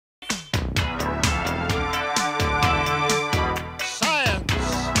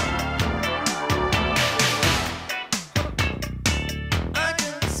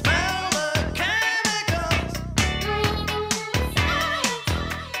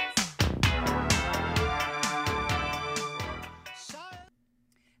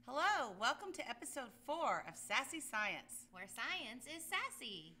welcome to episode 4 of Sassy Science, where science is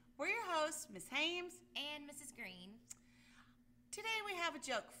sassy. We're your hosts, Miss Hames and Mrs. Green. Today we have a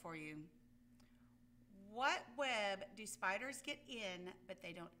joke for you. What web do spiders get in, but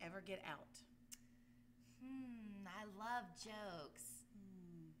they don't ever get out? I love jokes.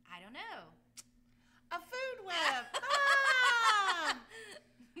 I don't know. A food web. Ah!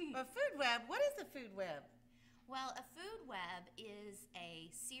 A food web. What is a food web? Well, a food web is a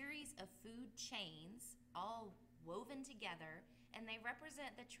series of food chains all woven together, and they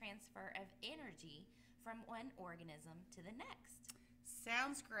represent the transfer of energy from one organism to the next.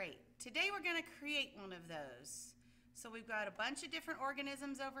 Sounds great. Today we're going to create one of those. So we've got a bunch of different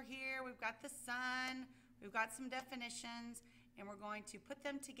organisms over here. We've got the sun. We've got some definitions, and we're going to put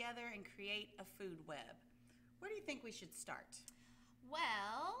them together and create a food web. Where do you think we should start?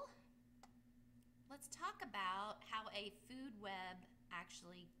 Well, let's talk about how a food web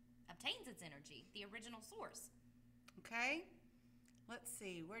actually obtains its energy, the original source. Okay. Let's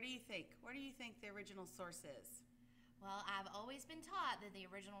see. Where do you think? Where do you think the original source is? Well, I've always been taught that the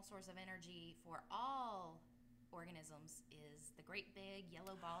original source of energy for all organisms is the great big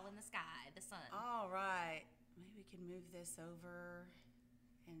yellow ball in the sky, the sun. All right. Maybe we can move this over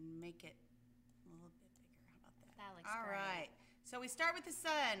and make it a little bit bigger. How about that? That looks All great. right. So we start with the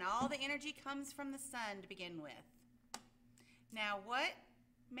sun. All the energy comes from the sun to begin with. Now, what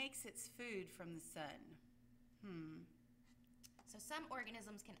makes its food from the sun? So some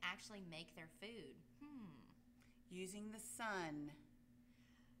organisms can actually make their food. Using the sun.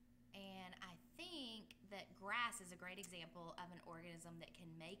 And I think that grass is a great example of an organism that can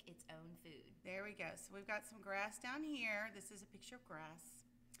make its own food. There we go. So we've got some grass down here. This is a picture of grass.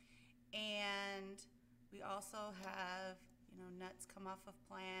 And we also have, nuts come off of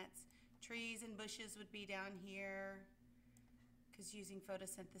plants. Trees and bushes would be down here. Because using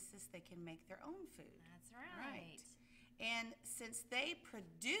photosynthesis, they can make their own food. That's right. And since they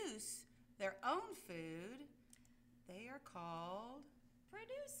produce their own food, they are called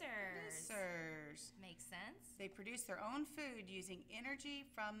Producers. Makes sense. They produce their own food using energy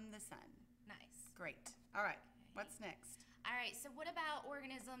from the sun. Nice. Great. All right. What's next? All right. So what about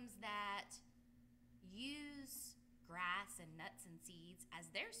organisms that use grass and nuts and seeds as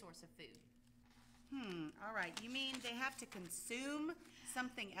their source of food? All right. You mean they have to consume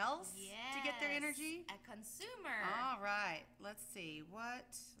something else to get their energy? A consumer. All right. Let's see.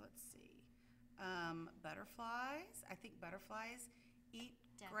 Butterflies. I think butterflies eat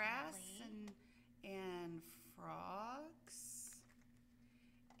grass and frogs.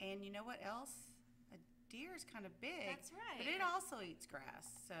 And you know what else? A deer is kind of big. That's right. But it also eats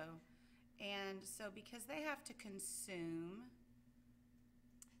grass. So because they have to consume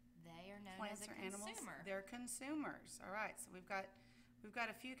they are known plants as a or animals, consumer. they're consumers. All right. So we've got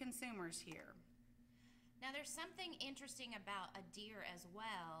a few consumers here. Now there's something interesting about a deer as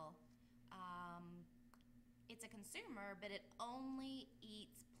well. It's a consumer, but it only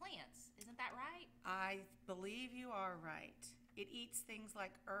eats plants. Isn't that right? I believe you are right. It eats things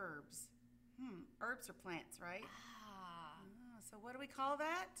like herbs. Herbs are plants, right? So what do we call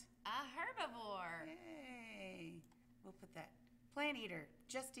that? A herbivore. Yay. We'll put that. Plant eater.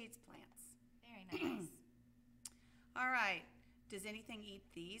 Just eats plants. Very nice. All right. Does anything eat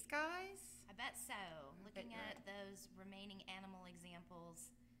these guys? I bet so. Looking at those remaining animal examples,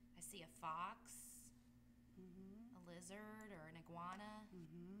 I see a fox, a lizard, or an iguana.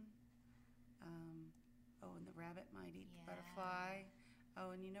 And the rabbit might eat the butterfly.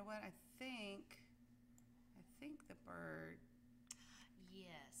 Oh, and you know what? I think the bird.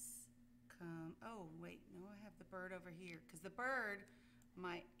 Yes. Oh, wait. No, I have the bird over here. Because the bird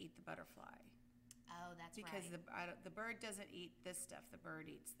might eat the butterfly. Oh, that's because right. the bird doesn't eat this stuff. The bird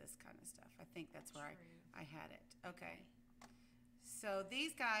eats this kind of stuff. I think that's where I had it. Okay. So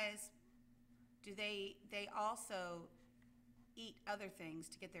these guys, do they also eat other things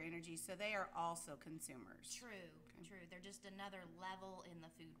to get their energy? So they are also consumers. True. They're just another level in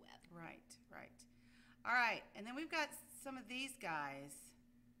the food web. Right. All right. And then we've got some of these guys.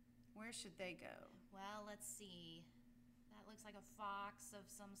 Where should they go? Well, let's see. That looks like a fox of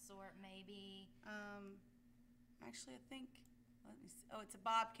some sort, maybe. Actually, I think, let me see. Oh, it's a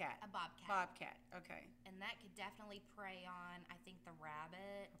bobcat. A bobcat. Bobcat, okay. And that could definitely prey on, I think, the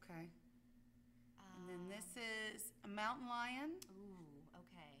rabbit. Okay. And then this is a mountain lion. Ooh,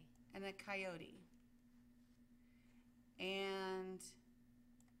 okay. And a coyote. And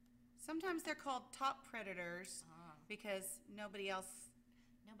sometimes they're called top predators because nobody's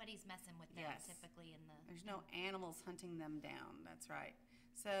messing with them typically in the... There's no animals hunting them down. That's right.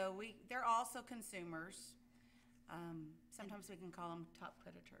 So they're also consumers. Sometimes we can call them top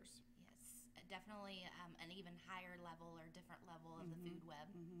predators. Yes. definitely an even higher level or different level of the food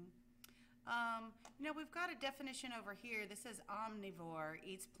web. We've got a definition over here. This says omnivore,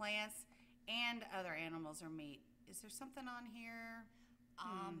 eats plants and other animals or meat. Is there something on here?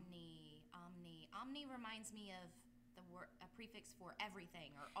 Omni reminds me of the word, a prefix for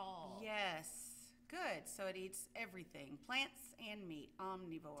everything or all. Yes. Good. So it eats everything, plants and meat,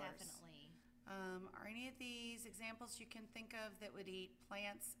 omnivores. Definitely. Are any of these examples you can think of that would eat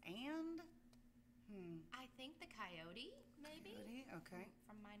plants and? I think the coyote, maybe. Coyote? Okay.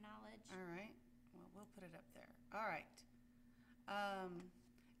 From my knowledge. All right. Well, we'll put it up there. All right.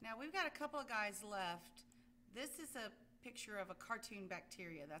 Now we've got a couple of guys left. This is a picture of a cartoon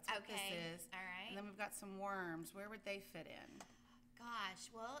bacteria. That's what this is. All right. And then we've got some worms. Where would they fit in? Gosh,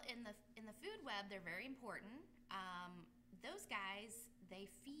 well, in the food web, they're very important. Those guys, they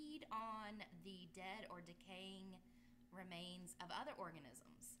feed on the dead or decaying remains of other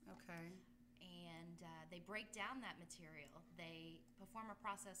organisms. Okay. And they break down that material. They perform a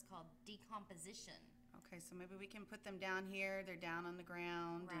process called decomposition. Okay, so maybe we can put them down here. They're down on the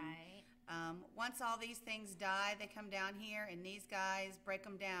ground. Right. And, once all these things die, they come down here, and these guys break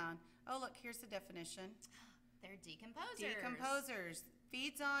them down. Oh, look, here's the definition. They're decomposers. Decomposers.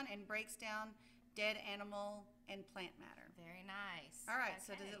 Feeds on and breaks down dead animal and plant matter. Very nice. All right,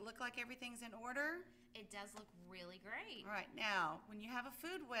 so does it look like everything's in order? It does look really great. All right, now, when you have a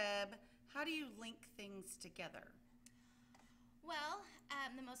food web, how do you link things together? Well,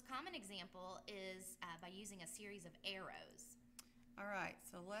 the most common example is by using a series of arrows. All right,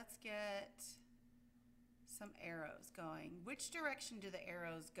 so let's get some arrows going. Which direction do the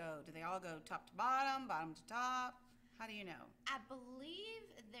arrows go? Do they all go top to bottom, bottom to top? How do you know? I believe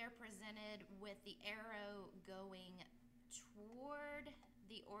they're presented with the arrow going toward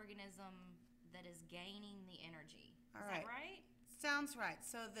the organism that is gaining the energy. Is that right? Sounds right.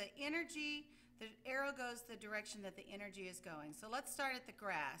 So the energy, the arrow goes the direction that the energy is going. So let's start at the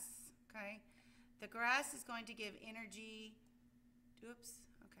grass, okay? The grass is going to give energy. Oops.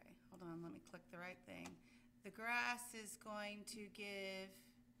 Okay, hold on. Let me click the right thing. The grass is going to give,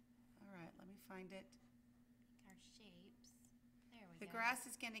 all right, let me find it. Our shapes. There we go. The grass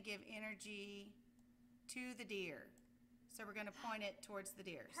is going to give energy to the deer. So we're going to point it towards the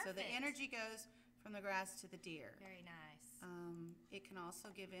deer. Perfect. So the energy goes from the grass to the deer. Very nice. It can also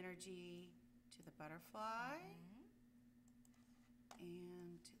give energy to the butterfly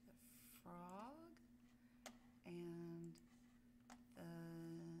and to the frog and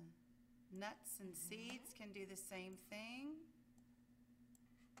the nuts and seeds can do the same thing.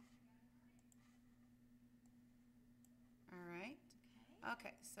 All right.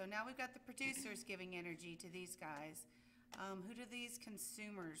 Okay, so now we've got the producers giving energy to these guys. Who do these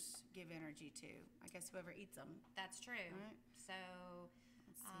consumers give energy to? I guess whoever eats them. That's true. Right. So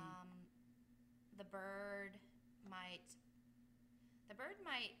the bird might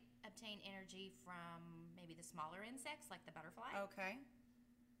obtain energy from maybe the smaller insects like the butterfly. Okay.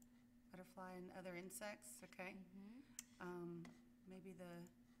 Butterfly and other insects. Okay. Maybe the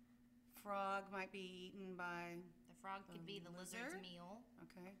frog might be eaten by The frog could be the lizard's lizard? meal.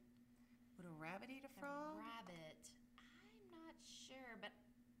 Okay. Would a rabbit eat a The frog? rabbit, I'm not sure, but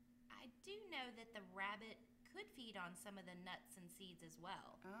I do know that the rabbit could feed on some of the nuts and seeds as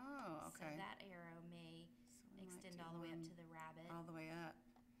well. Oh, okay. So that arrow may So we might extend do all the way up one to the rabbit. all the way up.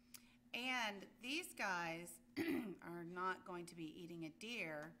 And these guys are not going to be eating a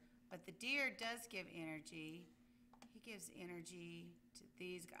deer, but the deer does give energy. He gives energy to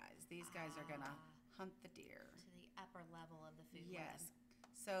these guys. These guys are going to hunt the deer. To the upper level of the food Yes.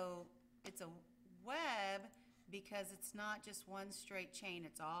 web. So it's a web because it's not just one straight chain.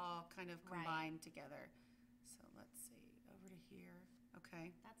 It's all kind of combined together. So let's see. Over to here.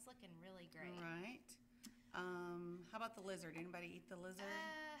 Okay. That's looking really great. All right. How about the lizard? Anybody eat the lizard?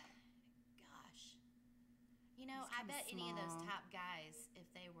 Gosh. You know, He's I kinda bet any of those small. top guys, if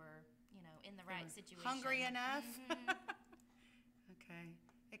they were, in the right situation. Hungry enough? Mhm. Okay.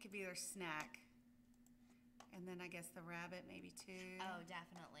 It could be their snack. And then I guess the rabbit maybe too. Oh,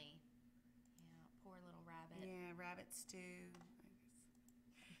 definitely. Yeah, poor little rabbit. Yeah, rabbit stew. I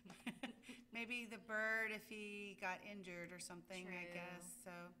guess. Maybe the bird if he got injured or something, I True. guess.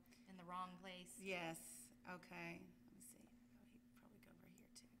 So, In the wrong place. yes. Okay. Let me see. Oh, he'd probably go over here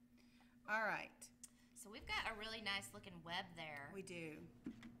too. All right. So we've got a really nice looking web there. We do.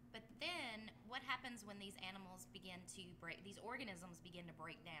 But then what happens when these animals begin to these organisms begin to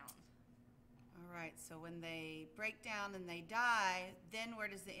break down? All right. So when they break down and they die, then where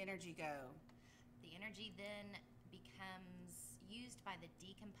does the energy go? The energy then becomes used by the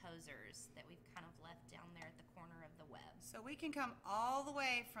decomposers that we've kind of left down there at the corner of the web. So we can come all the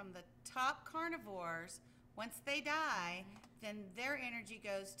way from the top carnivores. Once they die, then their energy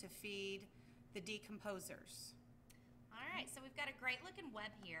goes to feed the decomposers. All right, so we've got a great looking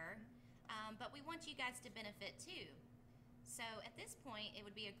web here, but we want you guys to benefit too. So at this point, it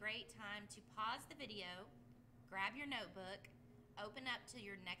would be a great time to pause the video, grab your notebook, open up to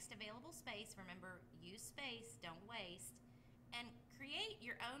your next available space. Remember, use space, don't waste, and create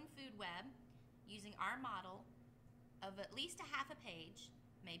your own food web using our model of at least a half a page,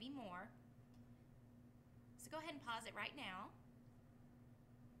 maybe more. So go ahead and pause it right now.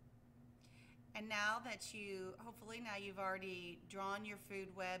 And now that hopefully now you've already drawn your food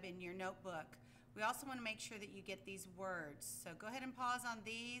web in your notebook, we also want to make sure that you get these words. So go ahead and pause on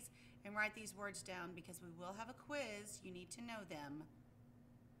these and write these words down because we will have a quiz. You need to know them.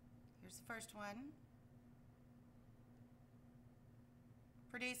 Here's the first one.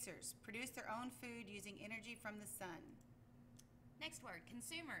 Producers produce their own food using energy from the sun. Next word,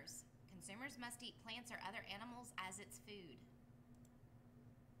 consumers. Consumers must eat plants or other animals as its food.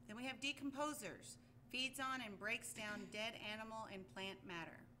 Then we have decomposers, feeds on and breaks down dead animal and plant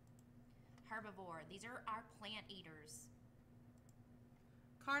matter. Herbivore, these are our plant eaters.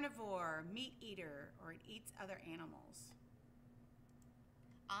 Carnivore, meat eater, or it eats other animals.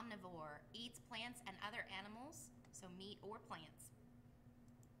 Omnivore, eats plants and other animals, so meat or plants.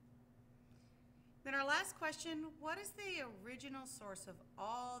 Then our last question, what is the original source of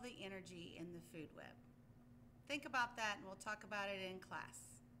all the energy in the food web? Think about that and we'll talk about it in class.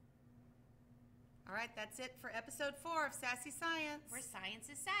 All right, that's it for episode 4 of Sassy Science. Where science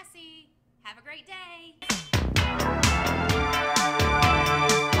is sassy. Have a great day.